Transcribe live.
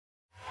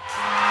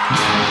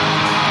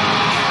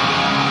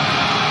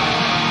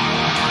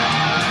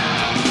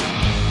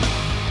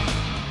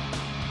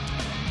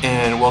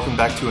welcome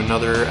back to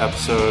another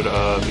episode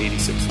of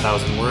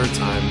 86,000 Words.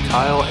 I'm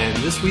Kyle, and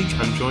this week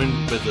I'm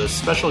joined with a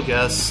special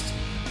guest,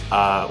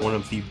 one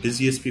of the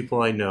busiest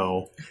people I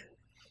know.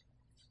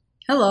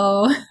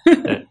 Hello.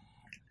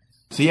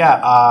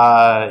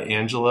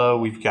 Angela,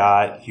 we've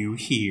got you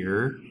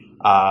here.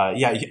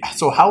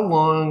 So how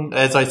long,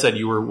 as I said,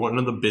 you were one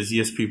of the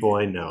busiest people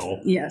I know.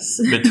 Yes.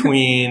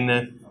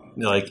 Between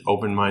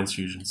Open Minds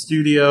Fusion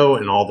Studio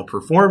and all the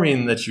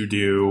performing that you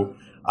do,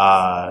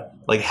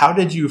 how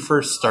did you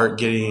first start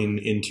getting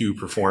into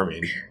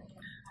performing?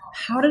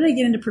 How did I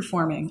get into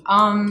performing?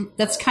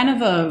 That's kind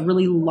of a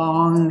really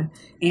long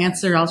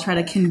answer. I'll try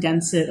to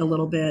condense it a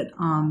little bit.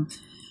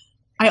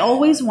 I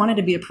always wanted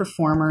to be a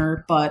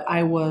performer, but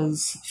I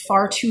was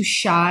far too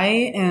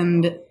shy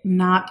and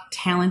not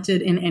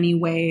talented in any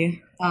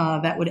way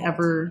that would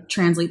ever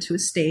translate to a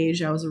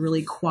stage. I was a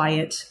really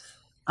quiet,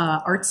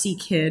 artsy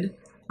kid.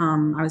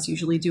 I was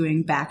usually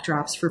doing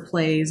backdrops for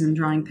plays and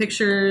drawing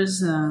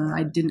pictures.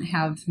 I didn't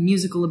have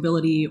musical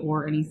ability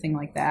or anything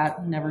like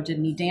that. Never did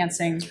any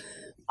dancing.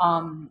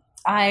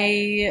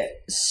 I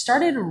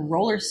started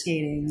roller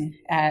skating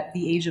at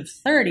the age of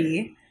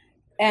 30,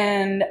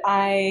 and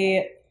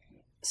I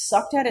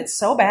sucked at it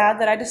so bad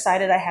that I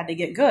decided I had to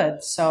get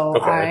good. So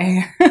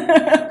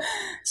I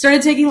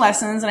started taking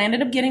lessons, and I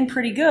ended up getting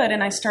pretty good,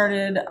 and I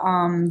started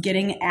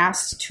getting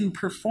asked to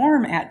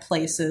perform at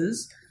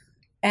places,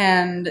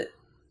 and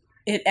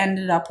it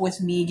ended up with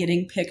me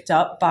getting picked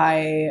up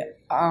by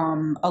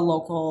a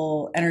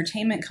local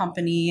entertainment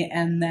company.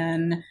 And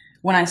then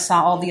when I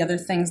saw all the other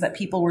things that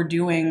people were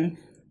doing,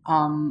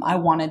 I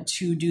wanted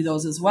to do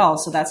those as well.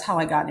 So that's how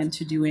I got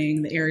into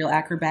doing the aerial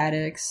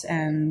acrobatics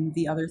and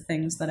the other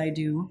things that I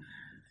do.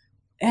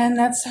 And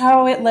that's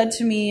how it led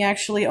to me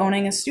actually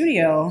owning a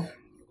studio.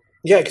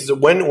 Yeah, because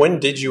when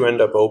did you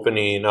end up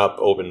opening up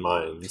Open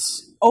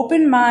Minds?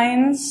 Open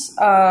Minds,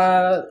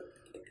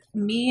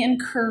 me and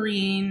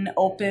Corrine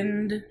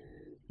opened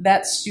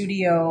that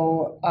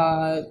studio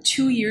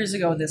 2 years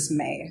ago this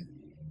May.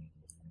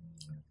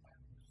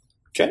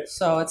 Okay.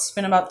 So it's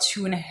been about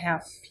 2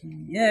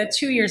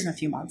 years and a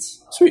few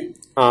months. Sweet.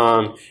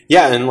 And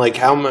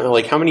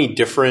how many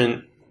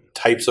different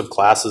types of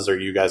classes are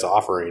you guys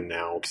offering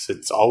now? Because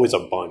it's always a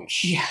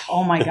bunch. Yeah.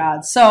 Oh my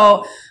God.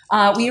 So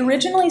we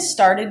originally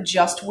started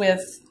just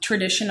with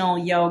traditional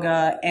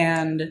yoga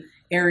and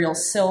aerial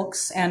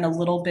silks and a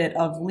little bit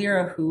of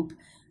lyra hoop.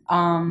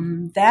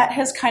 That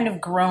has kind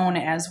of grown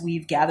as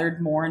we've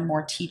gathered more and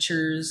more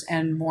teachers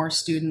and more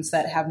students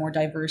that have more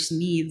diverse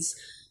needs.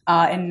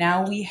 And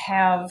now we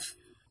have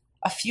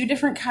a few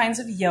different kinds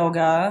of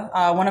yoga.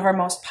 One of our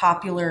most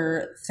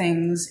popular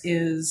things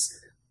is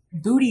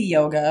booty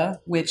yoga,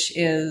 which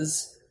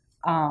is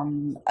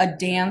a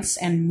dance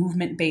and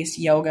movement-based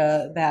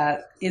yoga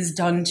that is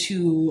done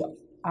to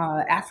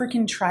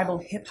African tribal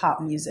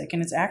hip-hop music.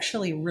 And it's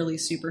actually really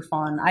super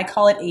fun. I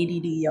call it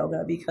ADD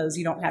yoga because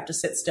you don't have to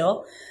sit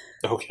still.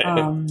 Okay.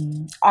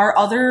 Our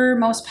other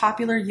most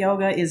popular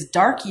yoga is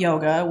dark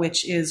yoga,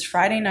 which is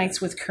Friday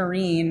nights with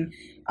Corrine.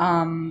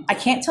 I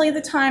can't tell you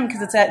the time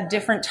because it's at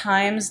different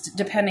times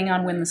depending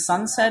on when the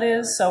sunset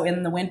is. So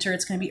in the winter,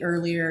 it's going to be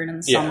earlier, and in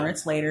the summer,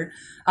 it's later.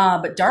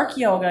 But dark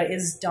yoga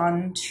is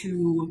done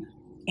to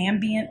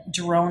ambient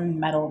drone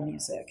metal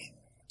music.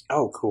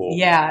 Oh, cool.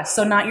 Yeah,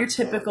 so not your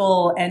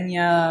typical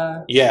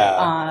Enya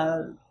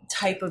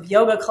type of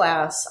yoga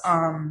class.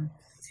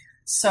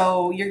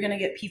 So you're going to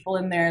get people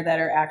in there that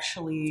are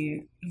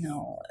actually,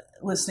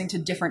 listening to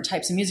different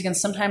types of music. And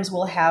sometimes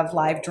we'll have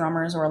live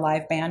drummers or a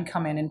live band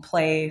come in and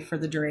play for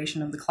the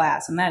duration of the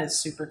class. And that is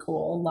super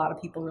cool. A lot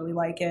of people really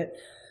like it.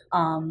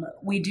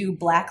 We do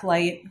black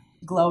light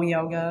glow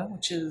yoga,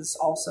 which is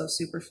also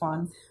super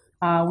fun.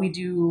 We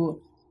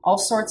do all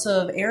sorts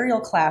of aerial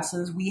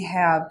classes. We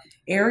have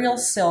aerial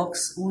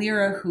silks,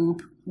 lyra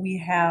hoop. We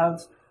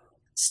have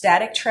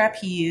static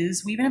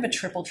trapeze. We even have a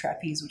triple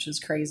trapeze, which is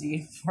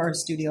crazy for a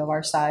studio of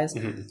our size.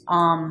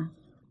 Mm-hmm.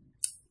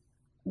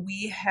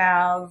 We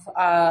have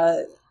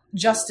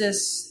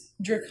Justice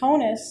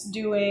Draconis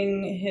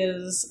doing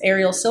his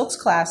aerial silks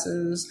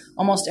classes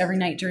almost every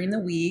night during the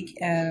week,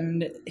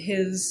 and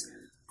his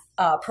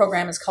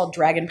program is called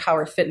Dragon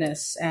Power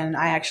Fitness, and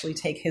I actually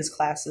take his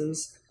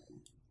classes,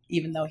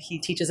 even though he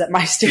teaches at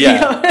my studio.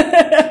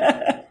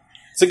 Yeah.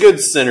 It's a good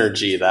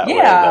synergy that way,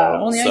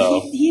 though. Well, yeah,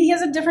 he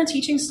has a different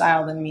teaching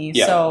style than me,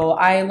 so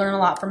I learn a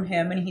lot from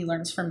him, and he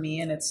learns from me,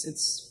 and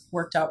it's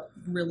worked out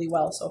really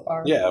well so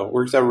far. Yeah, it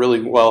works out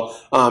really well.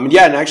 And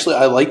actually,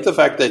 I like the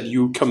fact that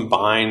you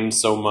combine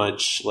so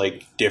much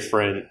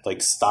different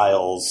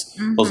styles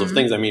of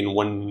things. I mean,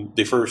 when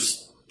the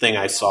first thing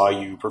I saw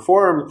you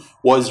perform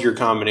was your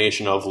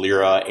combination of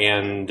lyra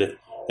and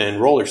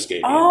roller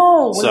skating.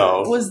 Oh,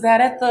 was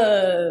that at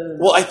the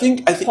I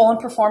think Poland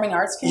Performing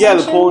Arts Convention?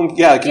 Yeah, the Poland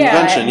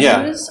convention.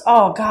 Yeah.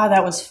 Oh God,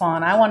 that was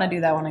fun. I want to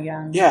do that one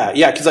again. Yeah,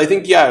 because I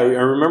think I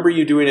remember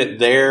you doing it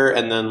there,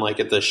 and then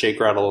at the Shake,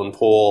 Rattle, and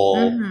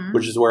Pull,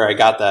 which is where I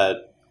got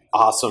that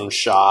awesome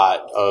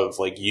shot of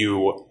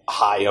you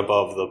high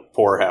above the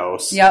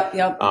poorhouse. Yep.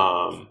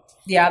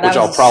 Yeah, which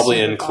I'll probably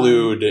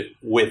include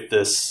with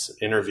this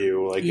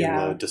interview, like in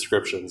the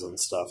descriptions and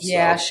stuff.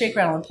 Yeah, Shake,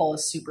 Rattle, and Pull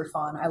is super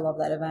fun. I love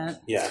that event.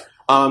 Yeah.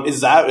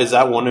 Is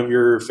that one of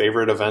your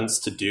favorite events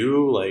to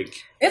do? Like,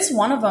 it's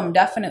one of them,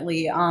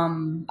 definitely.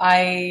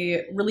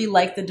 I really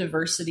like the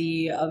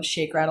diversity of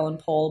Shake, Rattle, and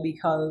Pull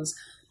because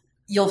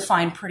you'll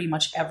find pretty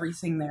much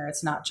everything there.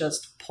 It's not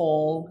just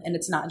pole and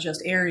it's not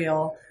just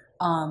aerial.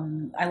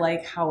 I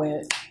like how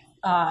it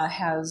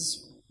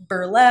has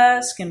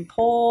burlesque and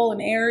pole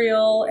and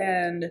aerial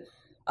and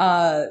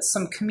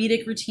some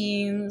comedic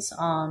routines.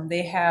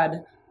 They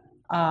had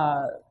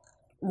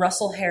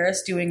Russell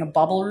Harris doing a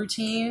bubble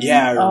routine.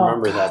 Yeah, I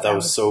remember that. That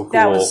was so cool.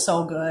 That was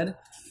so good.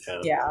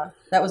 Yeah,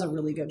 that was a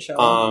really good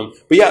show.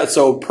 But yeah,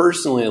 so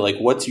personally, like,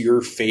 what's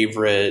your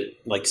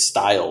favorite like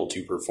style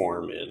to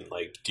perform in?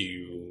 Like, do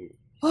you?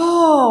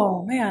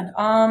 Oh man,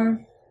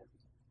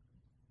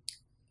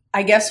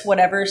 I guess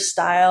whatever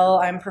style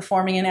I'm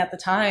performing in at the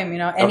time,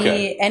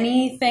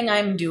 anything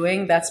I'm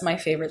doing, that's my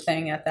favorite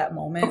thing at that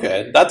moment.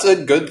 Okay, that's a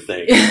good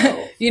thing.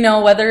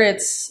 Whether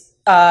it's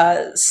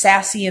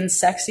sassy and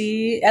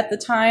sexy at the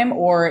time,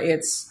 or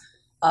it's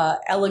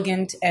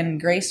elegant and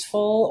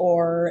graceful,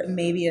 or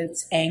maybe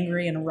it's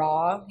angry and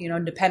raw.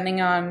 Depending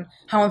on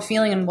how I'm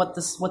feeling and what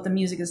the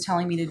music is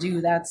telling me to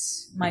do,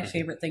 that's my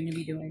favorite thing to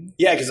be doing.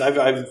 Yeah, because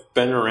I've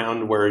been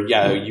around where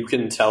you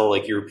can tell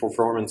like your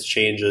performance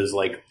changes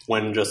like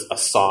when just a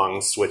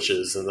song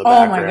switches in the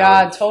background. Oh my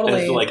god, totally!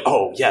 And it's like,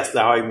 oh yes,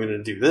 now I'm going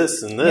to do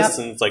this and this,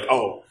 and it's like,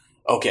 oh.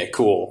 Okay,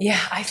 cool. Yeah,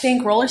 I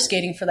think roller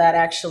skating for that,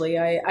 actually.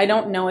 I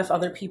don't know if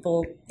other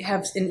people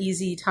have an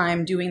easy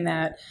time doing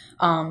that,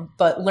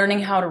 but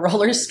learning how to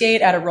roller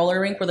skate at a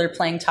roller rink where they're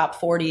playing top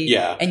 40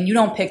 and you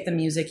don't pick the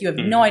music, you have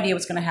no idea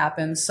what's going to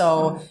happen.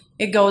 So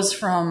it goes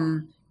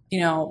from,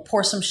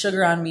 Pour Some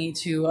Sugar on Me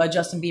to a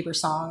Justin Bieber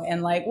song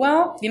and like,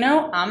 well,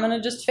 I'm going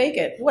to just fake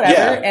it,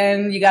 whatever. Yeah.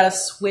 And you got to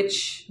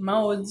switch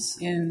modes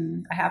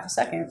in a half a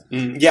second.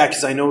 Yeah,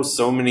 because I know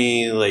so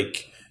many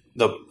like...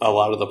 a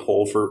lot of the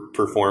pole for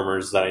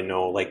performers that I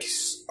know like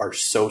are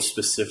so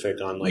specific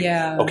on like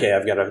okay,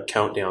 I've got to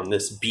count down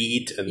this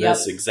beat and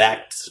this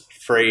exact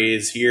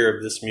phrase here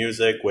of this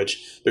music,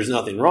 which there's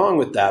nothing wrong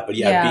with that, but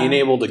being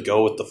able to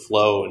go with the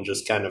flow and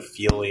just kind of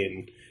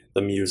feeling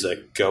the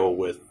music go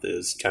with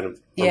is kind of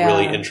a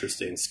really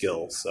interesting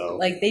skill. So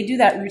like they do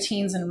that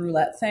routines and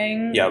roulette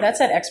thing. Yeah, that's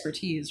at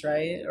Expertise,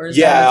 right? Or is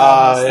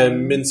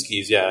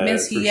Minsky's.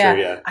 Minsky.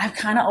 Sure, I've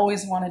kind of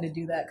always wanted to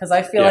do that because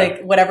I feel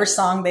like whatever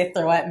song they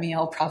throw at me,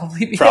 I'll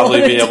probably be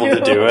able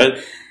to do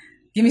it.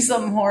 Give me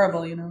something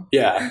horrible,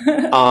 Yeah.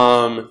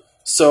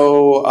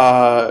 So,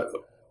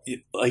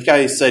 like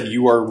I said,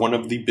 you are one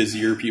of the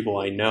busier people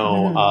I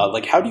know.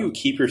 Like, how do you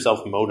keep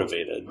yourself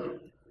motivated?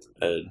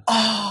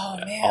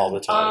 All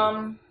the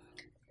time.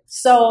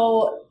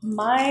 So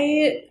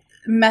my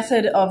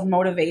method of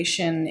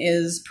motivation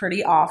is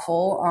pretty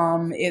awful.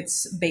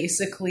 It's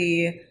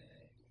basically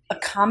a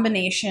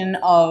combination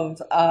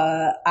of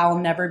I'll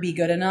never be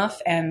good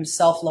enough and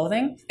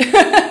self-loathing.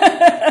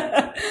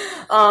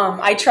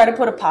 I try to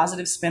put a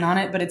positive spin on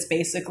it, but it's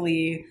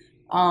basically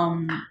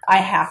I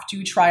have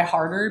to try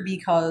harder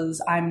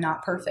because I'm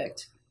not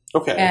perfect.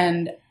 Okay.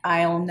 And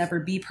I'll never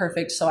be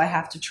perfect, so I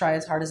have to try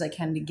as hard as I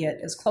can to get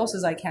as close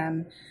as I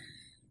can.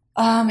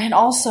 And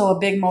also a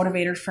big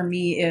motivator for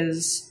me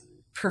is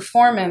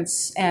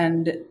performance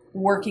and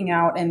working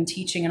out and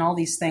teaching and all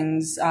these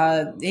things.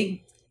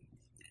 They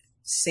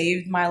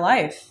saved my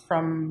life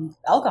from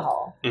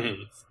alcohol.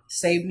 Mm-hmm.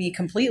 Saved me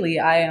completely.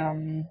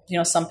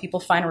 Some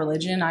people find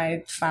religion.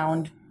 I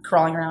found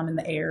crawling around in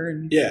the air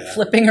and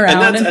flipping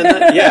around.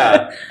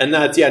 And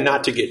that's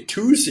not to get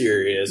too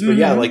serious, but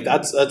like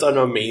that's an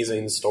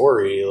amazing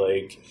story.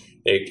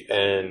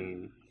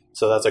 And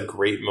so that's a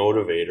great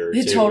motivator.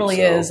 It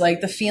totally is.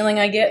 Like the feeling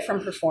I get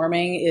from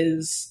performing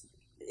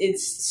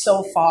it's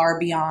so far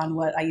beyond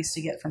what I used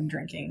to get from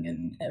drinking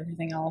and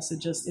everything else.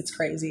 It's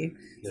crazy.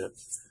 Yeah.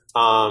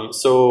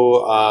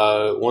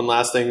 So one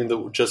last thing,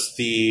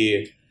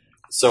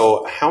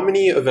 So how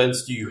many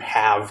events do you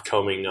have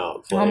coming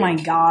up? Oh my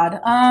God.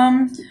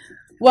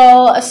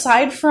 Well,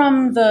 aside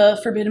from the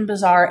Forbidden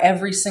Bazaar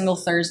every single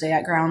Thursday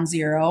at Ground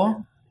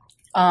Zero,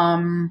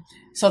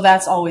 so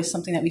that's always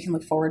something that we can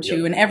look forward to.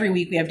 Yep. And every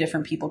week we have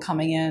different people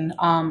coming in.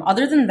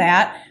 Other than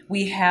that,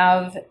 we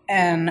have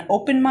an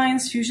Open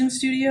Minds Fusion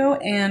Studio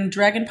and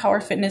Dragon Power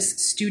Fitness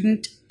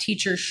Student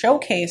Teacher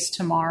Showcase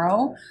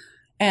tomorrow.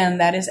 And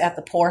that is at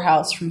the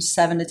Poorhouse from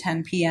 7 to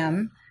 10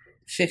 p.m.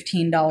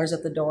 $15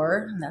 at the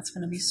door, and that's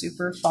going to be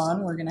super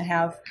fun. We're going to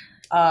have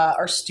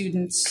our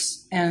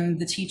students and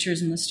the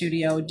teachers in the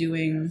studio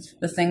doing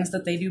the things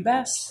that they do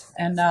best.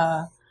 And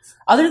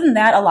other than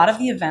that, a lot of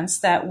the events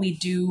that we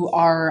do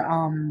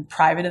are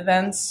private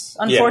events,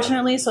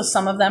 unfortunately. So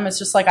some of them, it's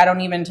just like I don't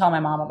even tell my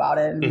mom about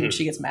it, and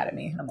she gets mad at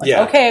me. And I'm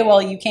like, okay,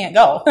 well, you can't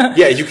go.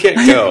 You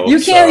can't go.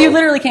 You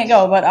literally can't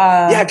go. But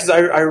because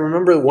I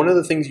remember one of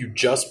the things you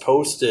just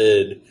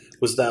posted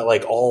was that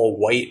like all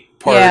white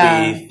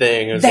party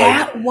thing. It was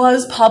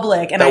was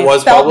public, and I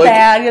felt public?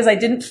 bad because I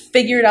didn't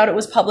figure it out it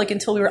was public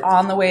until we were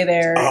on the way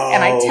there.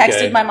 And I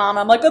texted my mom.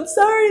 I'm like, I'm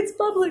sorry, it's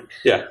public.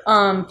 Yeah.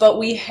 But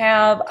we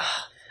have,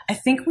 I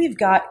think we've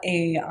got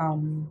a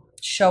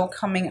show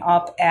coming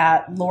up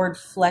at Lord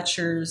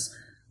Fletcher's.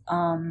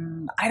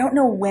 I don't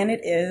know when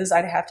it is.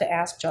 I'd have to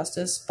ask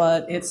Justice,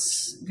 but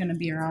it's going to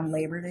be around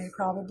Labor Day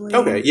probably.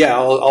 Okay, yeah,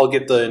 I'll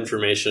get the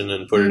information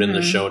and put it in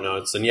the show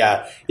notes. And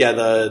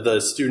the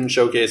student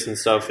showcase and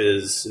stuff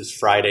is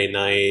Friday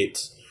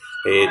night,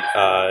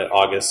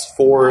 August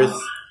 4th.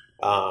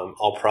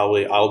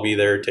 I'll be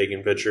there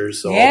taking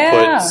pictures, so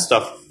I'll put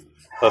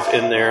stuff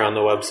in there on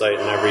the website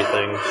and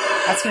everything.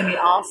 That's going to be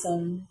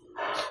awesome.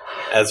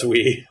 As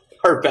we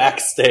are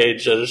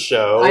backstage at a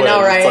show. I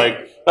know, right? It's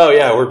like, oh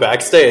yeah, we're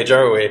backstage,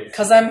 aren't we?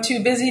 Because I'm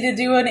too busy to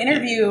do an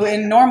interview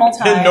in normal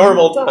time. In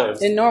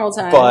normal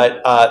time.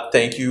 But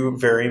thank you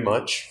very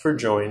much for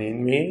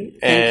joining me.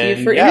 Thank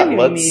you for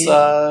interviewing me.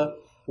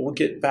 We'll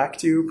get back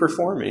to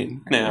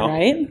performing now.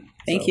 Right?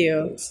 Thank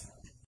you. Thanks.